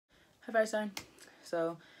Hi, fire sign.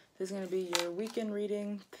 So this is going to be your weekend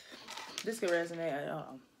reading. This could resonate. I don't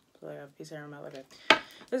know. So I have a piece of hair on my lip.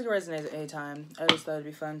 This could resonate at any time. I just thought it'd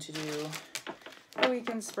be fun to do a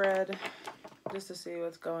weekend spread just to see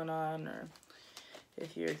what's going on, or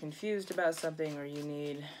if you're confused about something or you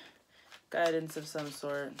need guidance of some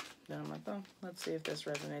sort. Then I'm like, oh, let's see if this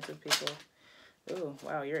resonates with people. Ooh,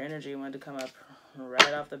 wow, your energy wanted to come up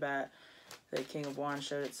right off the bat. The King of Wands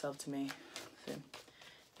showed itself to me. So,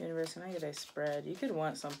 universe, can I get a spread? You could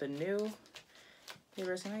want something new.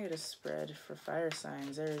 Universe, can I get a spread for fire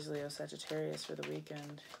signs? Aries, Leo, Sagittarius for the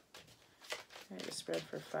weekend. I get a spread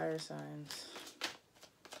for fire signs.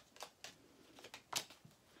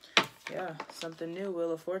 Yeah, something new,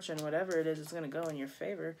 Wheel of Fortune, whatever it is, it's going to go in your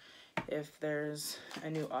favor. If there's a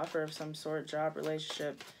new offer of some sort, job,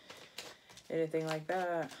 relationship, anything like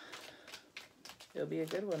that, it'll be a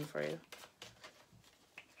good one for you.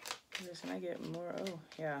 Can I get more? Oh,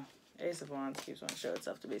 yeah. Ace of Wands keeps on showing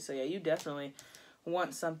itself to be. So, yeah, you definitely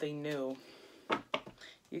want something new.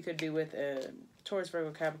 You could be with a Taurus, Virgo,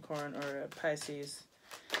 Capricorn, or a Pisces,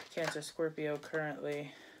 Cancer, Scorpio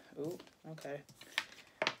currently. Ooh, okay.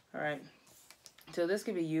 All right. So this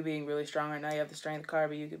could be you being really strong right now. You have the Strength card,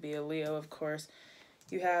 but you could be a Leo, of course.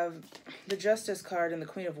 You have the Justice card and the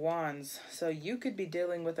Queen of Wands. So you could be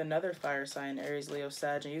dealing with another fire sign, Aries, Leo,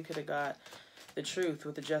 Sag, and you could have got the truth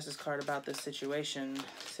with the Justice card about this situation.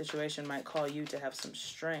 Situation might call you to have some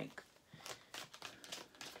strength.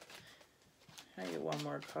 I get one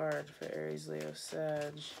more card for Aries, Leo,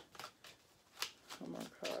 Sag. One more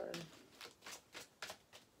card.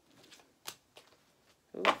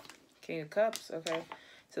 Ooh, King of Cups. Okay.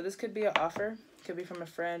 So this could be an offer. Could be from a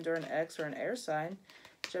friend or an ex or an air sign.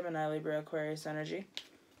 Gemini, Libra, Aquarius energy.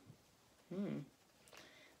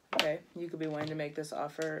 Okay. You could be wanting to make this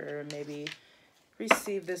offer or maybe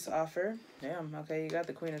receive this offer. Damn. Okay. You got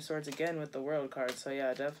the Queen of Swords again with the World card. So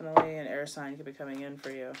yeah, definitely an air sign could be coming in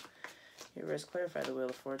for you. Your risk, clarify the Wheel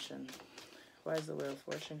of Fortune. Why is the Wheel of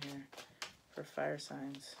Fortune here for fire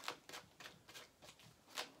signs?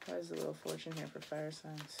 Why is the Wheel of Fortune here for fire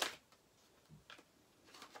signs?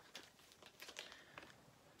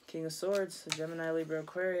 King of Swords, Gemini, Libra,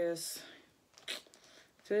 Aquarius.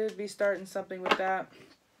 Could be starting something with that.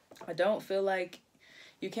 I don't feel like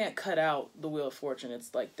you can't cut out the Wheel of Fortune.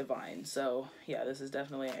 It's like divine. So yeah, this is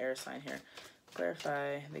definitely an air sign here.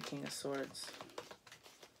 Clarify the King of Swords.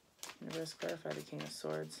 Universe, clarify the King of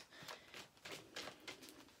Swords.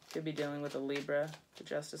 Could be dealing with a Libra, the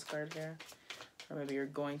Justice card here. Or maybe you're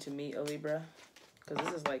going to meet a Libra. Because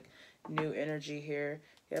this is like new energy here.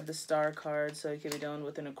 You have the Star card, so you could be dealing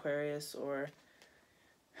with an Aquarius or...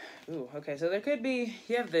 Ooh, okay, so there could be...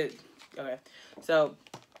 You have the... Okay, so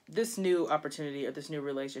this new opportunity or this new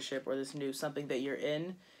relationship or this new something that you're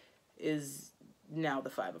in is now the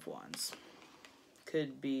Five of Wands.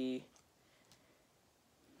 Could be...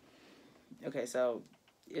 Okay, so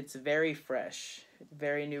it's very fresh,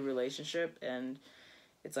 very new relationship, and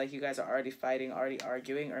it's like you guys are already fighting, already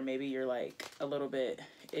arguing, or maybe you're like a little bit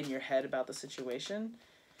in your head about the situation.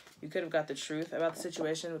 You could have got the truth about the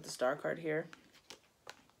situation with the Star card here,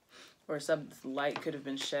 or some light could have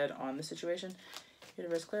been shed on the situation.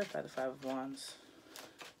 Universe, clarify the Five of Wands.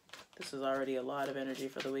 This is already a lot of energy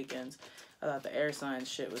for the weekends. I thought the air sign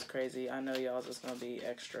shit was crazy. I know y'all's just gonna be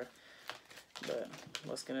extra. But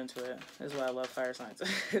let's get into it. This is why I love fire signs.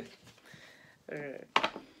 Alright.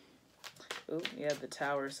 Ooh, yeah, the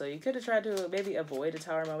Tower. So you could have tried to maybe avoid a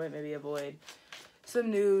Tower moment, maybe avoid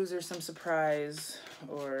some news or some surprise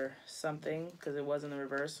or something, because it was in the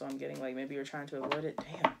reverse. So I'm getting like maybe you're trying to avoid it.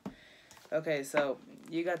 Damn. Okay, so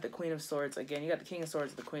you got the Queen of Swords. Again, you got the King of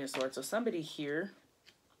Swords and the Queen of Swords. So somebody here,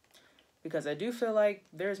 because I do feel like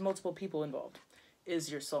there's multiple people involved,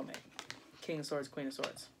 is your soulmate. King of Swords, Queen of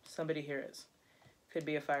Swords. Somebody here is. Could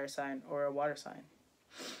be a fire sign or a water sign.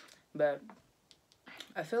 But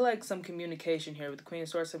I feel like some communication here with the Queen of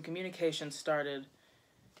Swords, some communication started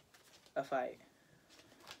a fight.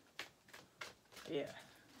 Yeah.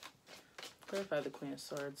 Clarify the Queen of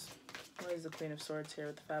Swords. Why is the Queen of Swords here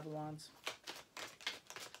with the Five of Wands?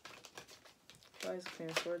 Why is the Queen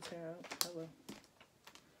of Swords here? Oh, hello.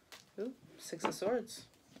 Ooh, Six of Swords.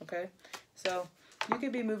 Okay. So you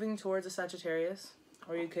could be moving towards a Sagittarius,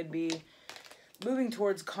 or you could be moving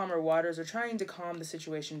towards calmer waters or trying to calm the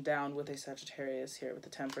situation down with a Sagittarius here with the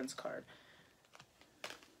Temperance card.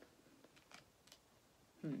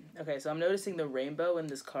 Okay, so I'm noticing the rainbow in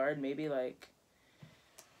this card. Maybe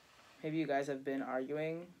you guys have been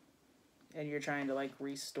arguing and you're trying to like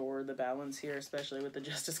restore the balance here, especially with the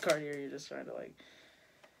Justice card here. You're just trying to like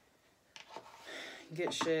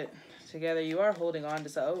get shit together. You are holding on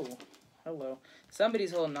to... Oh, Hello.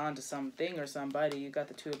 Somebody's holding on to something or somebody. You got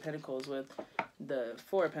the Two of Pentacles with the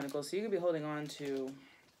Four of Pentacles. So you could be holding on to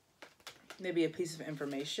maybe a piece of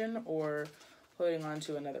information or holding on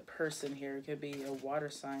to another person here. It could be a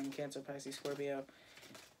water sign, Cancer, Pisces, Scorpio.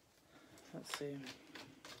 Let's see.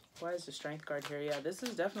 Why is the Strength card here? Yeah, this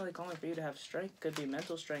is definitely calling for you to have strength. Could be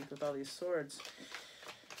mental strength with all these swords.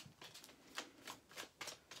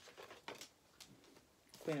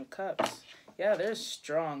 Queen of Cups. Yeah, there's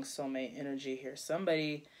strong soulmate energy here.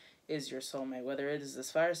 Somebody is your soulmate. Whether it is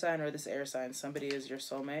this fire sign or this air sign, somebody is your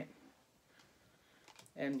soulmate.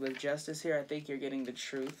 And with Justice here, I think you're getting the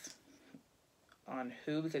truth on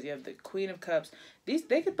who, because you have the Queen of Cups.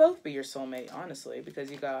 They could both be your soulmate, honestly,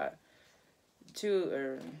 because you got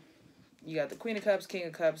you got the Queen of Cups, King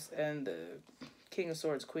of Cups, and the King of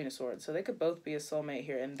Swords, Queen of Swords. So they could both be a soulmate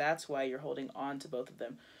here, and that's why you're holding on to both of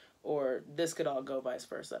them. Or this could all go vice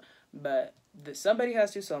versa. But somebody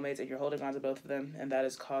has two soulmates, and you're holding on to both of them, and that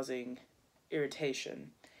is causing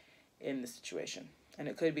irritation in the situation. And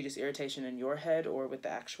it could be just irritation in your head or with the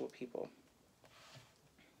actual people.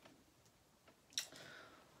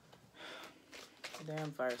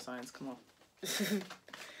 Damn fire signs, come on.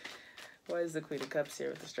 Why is the Queen of Cups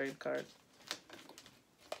here with the Strength card?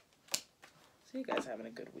 So you guys having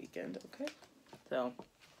a good weekend, okay? So,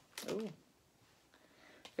 ooh.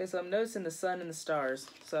 Okay, so I'm noticing the sun and the stars.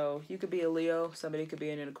 So you could be a Leo, somebody could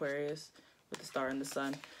be in an Aquarius with the star and the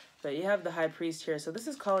sun. But you have the High Priest here. So this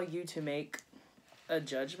is calling you to make a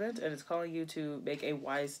judgment, and it's calling you to make a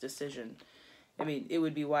wise decision. I mean, it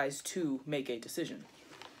would be wise to make a decision,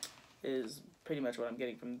 is pretty much what I'm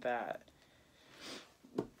getting from that.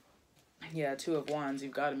 Yeah, Two of Wands,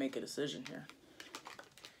 you've got to make a decision here.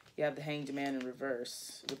 You have the Hanged Man in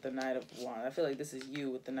reverse with the Knight of Wands. I feel like this is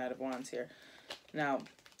you with the Knight of Wands here. Now,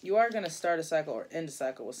 you are going to start a cycle or end a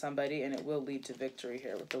cycle with somebody, and it will lead to victory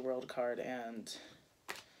here with the World card and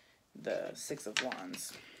the Six of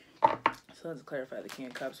Wands. So let's clarify the King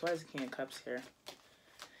of Cups. Why is the King of Cups here?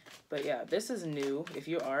 But yeah, this is new. If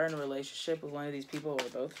you are in a relationship with one of these people or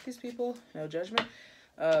both of these people, no judgment.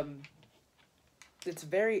 It's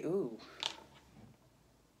very, ooh.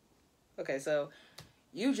 Okay, so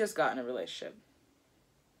you just got in a relationship.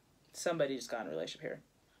 Somebody just got in a relationship here.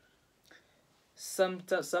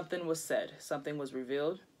 Something was said. Something was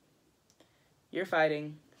revealed. You're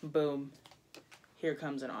fighting. Boom. Here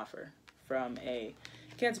comes an offer from a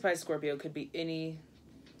Cancer, Pisces, Scorpio. Could be any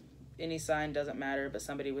sign, doesn't matter, but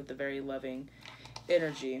somebody with a very loving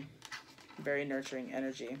energy, very nurturing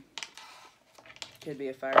energy. Could be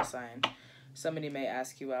a fire sign. Somebody may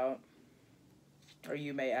ask you out, or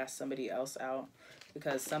you may ask somebody else out,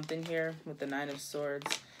 because something here with the Nine of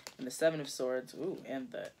Swords and the Seven of Swords, ooh,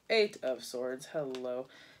 and the Eight of Swords, hello,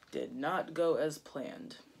 did not go as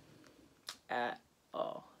planned at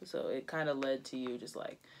all. So it kind of led to you just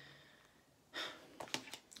like,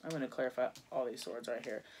 I'm going to clarify all these swords right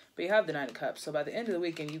here. But you have the Nine of Cups. So by the end of the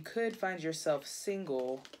weekend, you could find yourself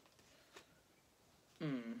single.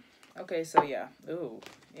 Okay, so yeah. Ooh,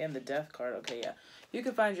 and the Death card. Okay, yeah. You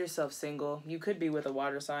could find yourself single. You could be with a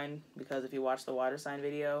water sign, because if you watch the water sign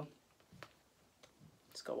video,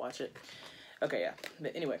 let's go watch it. Okay, yeah.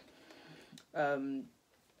 But anyway,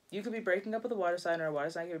 you could be breaking up with a water sign, or a water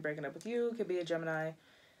sign could be breaking up with you. It could be a Gemini.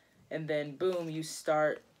 And then, boom, you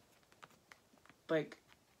start, like,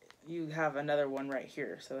 you have another one right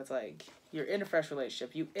here. So it's like you're in a fresh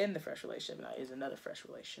relationship. You end the fresh relationship. Now is another fresh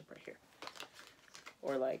relationship right here.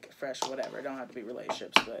 Or like fresh whatever. It don't have to be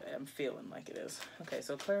relationships, but I'm feeling like it is. Okay,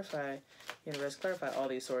 so clarify, universe, clarify all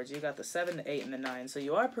these swords. You got the 7, the 8, and the 9. So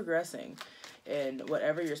you are progressing in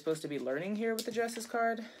whatever you're supposed to be learning here with the Justice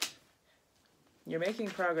card. You're making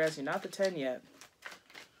progress. You're not the 10 yet.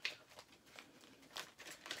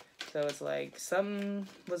 So it's like something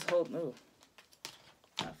was holding. Ooh.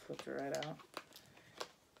 I flipped it right out.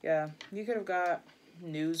 Yeah, you could have got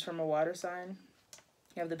news from a water sign.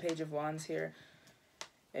 You have the Page of Wands here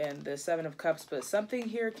and the Seven of Cups, but something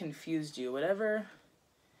here confused you. Whatever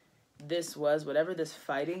this was, whatever this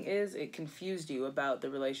fighting is, it confused you about the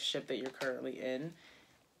relationship that you're currently in.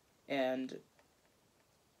 And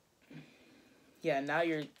yeah, now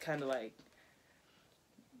you're kind of like,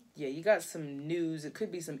 yeah, you got some news. It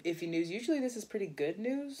could be some iffy news. Usually this is pretty good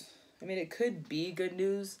news. I mean, it could be good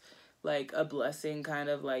news, like a blessing, kind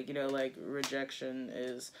of like, you know, like rejection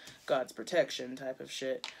is God's protection type of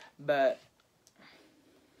shit. But,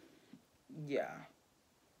 yeah.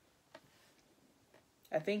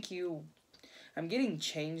 I think I'm getting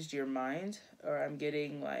changed your mind, or I'm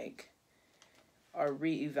getting like, are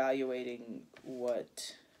reevaluating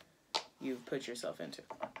what you've put yourself into.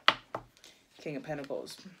 King of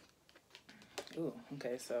Pentacles. Ooh,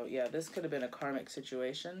 okay, so yeah, this could have been a karmic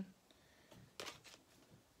situation.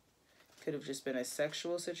 Could have just been a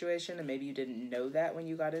sexual situation, and maybe you didn't know that when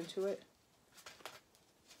you got into it.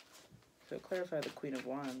 So clarify the Queen of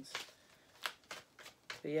Wands.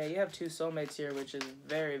 But yeah, you have 2 soulmates here, which is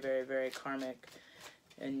very, very, very karmic.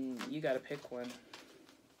 And you got to pick one.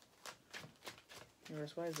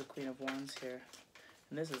 Universe, why is the Queen of Wands here?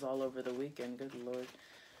 And this is all over the weekend. Good Lord.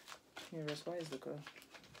 Universe, why is the girl?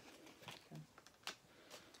 Okay.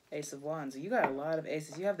 Ace of Wands. You got a lot of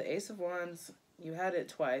aces. You have the Ace of Wands. You had it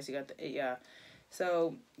twice. You got the 8. Yeah.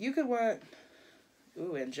 So you could want...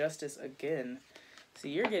 Ooh, Injustice again. So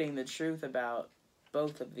you're getting the truth about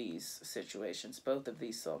both of these situations. Both of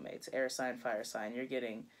these soulmates. Air sign, fire sign. You're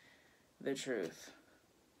getting the truth.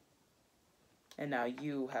 And now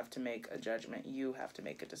you have to make a judgment. You have to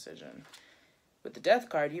make a decision. With the Death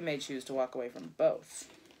card, you may choose to walk away from both.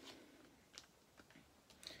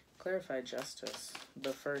 Clarify justice.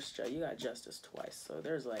 The first, you got justice twice. So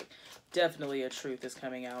there's like definitely a truth is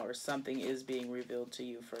coming out, or something is being revealed to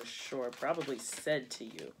you for sure. Probably said to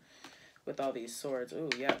you with all these swords. Ooh,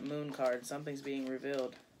 yeah, Moon card. Something's being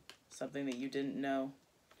revealed. Something that you didn't know.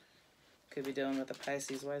 Could be dealing with the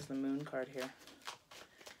Pisces. Why is the Moon card here?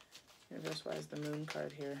 Universe, why is the Moon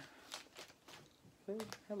card here? Ooh,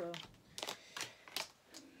 hello.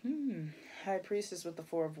 High Priestess with the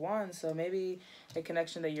 4 of Wands. So maybe a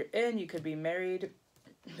connection that you're in. You could be married.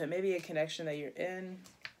 But maybe a connection that you're in.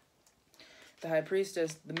 The High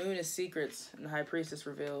Priestess, the Moon is secrets. And the High Priestess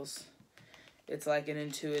reveals. It's like an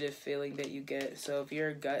intuitive feeling that you get. So if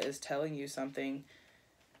your gut is telling you something,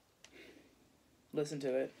 listen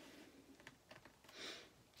to it.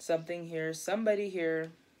 Something here, somebody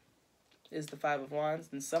here is the 5 of Wands.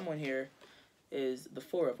 And someone here is the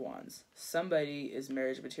 4 of Wands. Somebody is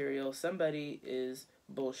marriage material. Somebody is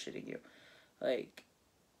bullshitting you. Like,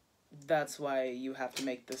 that's why you have to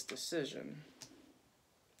make this decision.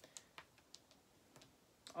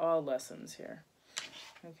 All lessons here.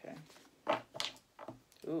 Okay.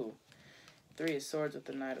 Ooh. 3 of Swords with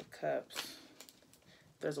the Knight of Cups.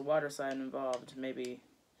 There's a water sign involved. Maybe,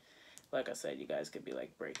 like I said, you guys could be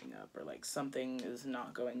like breaking up, or like something is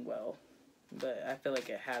not going well. But I feel like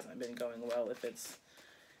it hasn't been going well if it's...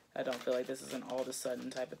 I don't feel like this is an all-of-a-sudden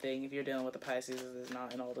type of thing. If you're dealing with a Pisces, this is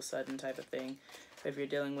not an all-of-a-sudden type of thing. If you're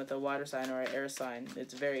dealing with a water sign or an air sign,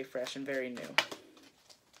 it's very fresh and very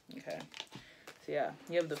new. Okay. So yeah,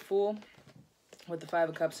 you have the Fool with the 5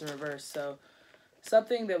 of Cups in reverse. So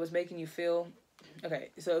something that was making you feel... Okay,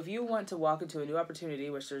 so if you want to walk into a new opportunity,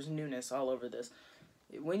 which there's newness all over this,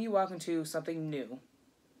 when you walk into something new,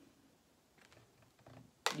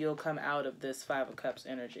 you'll come out of this 5 of Cups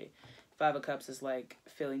energy. 5 of Cups is like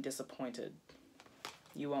feeling disappointed.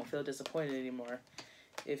 You won't feel disappointed anymore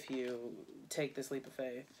if you take this leap of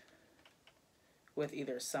faith with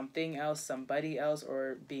either something else, somebody else,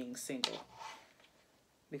 or being single.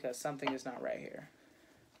 Because something is not right here.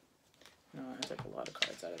 No, I took a lot of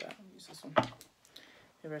cards out of that. I'll use this one.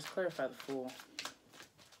 Let's clarify the Fool.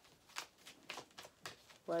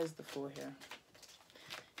 Why is the Fool here?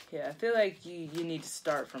 Yeah, I feel like you need to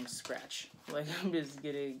start from scratch. Like, I'm just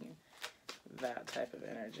getting that type of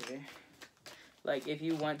energy. Like, if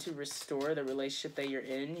you want to restore the relationship that you're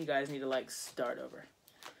in, you guys need to, like, start over.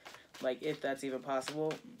 Like, if that's even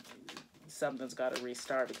possible, something's got to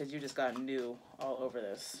restart because you just got new all over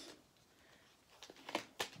this.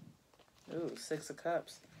 Ooh, 6 of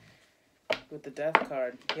Cups with the Death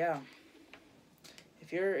card. Yeah.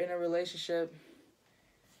 If you're in a relationship...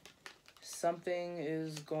 something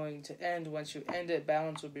is going to end. Once you end it,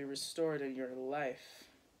 balance will be restored in your life.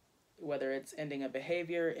 Whether it's ending a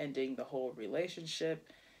behavior, ending the whole relationship,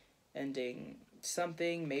 ending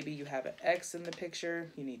something. Maybe you have an ex in the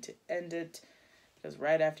picture. You need to end it. Because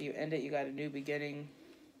right after you end it, you got a new beginning.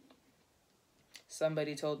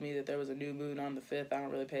 Somebody told me that there was a new moon on the 5th. I don't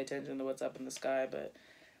really pay attention to what's up in the sky, but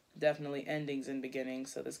definitely endings and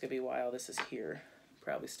beginnings. So this could be why all this is here.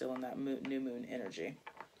 Probably still in that new moon energy.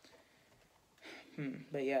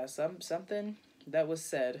 But yeah, something that was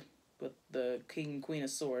said with the King and Queen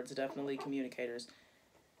of Swords, definitely communicators,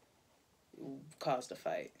 caused a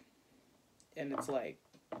fight. And it's like,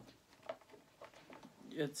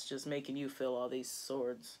 it's just making you feel all these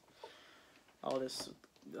swords. All this,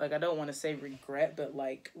 like, I don't want to say regret, but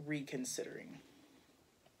like reconsidering.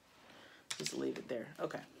 Just leave it there.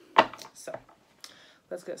 Okay, so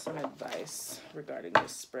let's get some advice regarding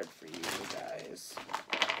this spread for you guys.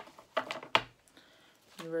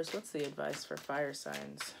 Universe, what's the advice for fire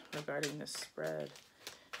signs regarding this spread?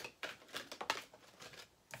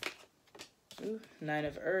 Ooh, 9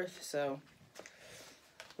 of Earth, so...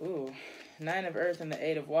 Ooh, Nine of Earth and the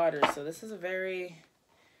Eight of Water. So this is a very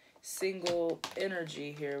single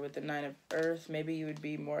energy here with the Nine of Earth. Maybe you would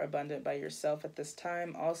be more abundant by yourself at this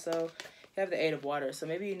time. Also, you have the Eight of Water. So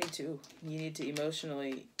maybe you need to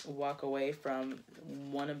emotionally walk away from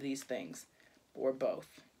one of these things or both.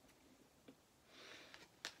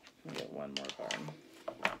 Let me get one more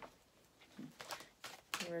card.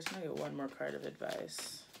 We're just going to get one more card of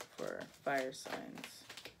advice for fire signs.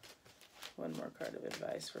 One more card of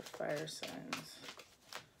advice for fire signs.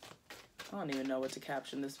 I don't even know what to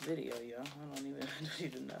caption this video, yo. I don't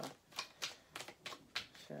even know.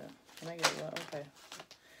 Sure. Can I get one? Okay.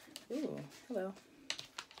 Ooh, hello.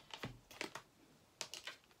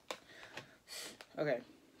 Okay,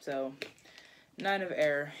 so Nine of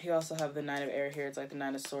Air. You also have the Nine of Air here. It's like the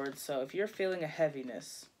Nine of Swords. So if you're feeling a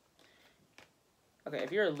heaviness, okay,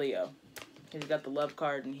 if you're a Leo, you got the love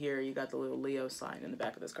card, and here you got the little Leo sign in the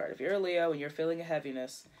back of this card. If you're a Leo and you're feeling a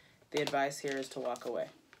heaviness, the advice here is to walk away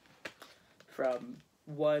from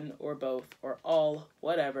one or both or all,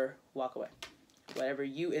 whatever. Walk away. Whatever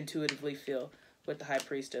you intuitively feel with the High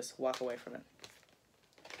Priestess, walk away from it.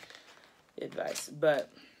 Advice.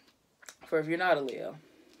 But for if you're not a Leo,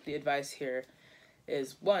 the advice here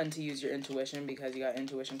is, one, to use your intuition, because you got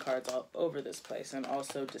intuition cards all over this place, and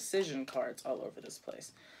also decision cards all over this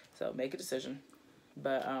place. So make a decision.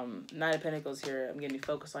 But Nine of Pentacles here, I'm getting you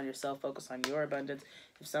focus on yourself, focus on your abundance.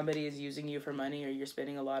 If somebody is using you for money or you're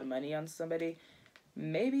spending a lot of money on somebody,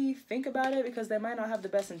 maybe think about it, because they might not have the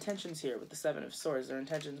best intentions here with the Seven of Swords. Their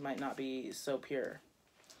intentions might not be so pure.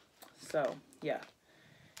 So, yeah,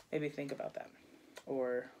 maybe think about that.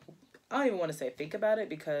 Or, I don't even want to say think about it,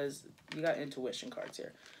 because you got intuition cards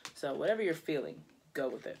here. So, whatever you're feeling, go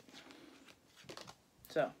with it.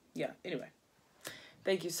 So, yeah, anyway.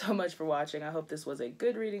 Thank you so much for watching. I hope this was a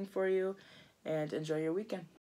good reading for you, and enjoy your weekend.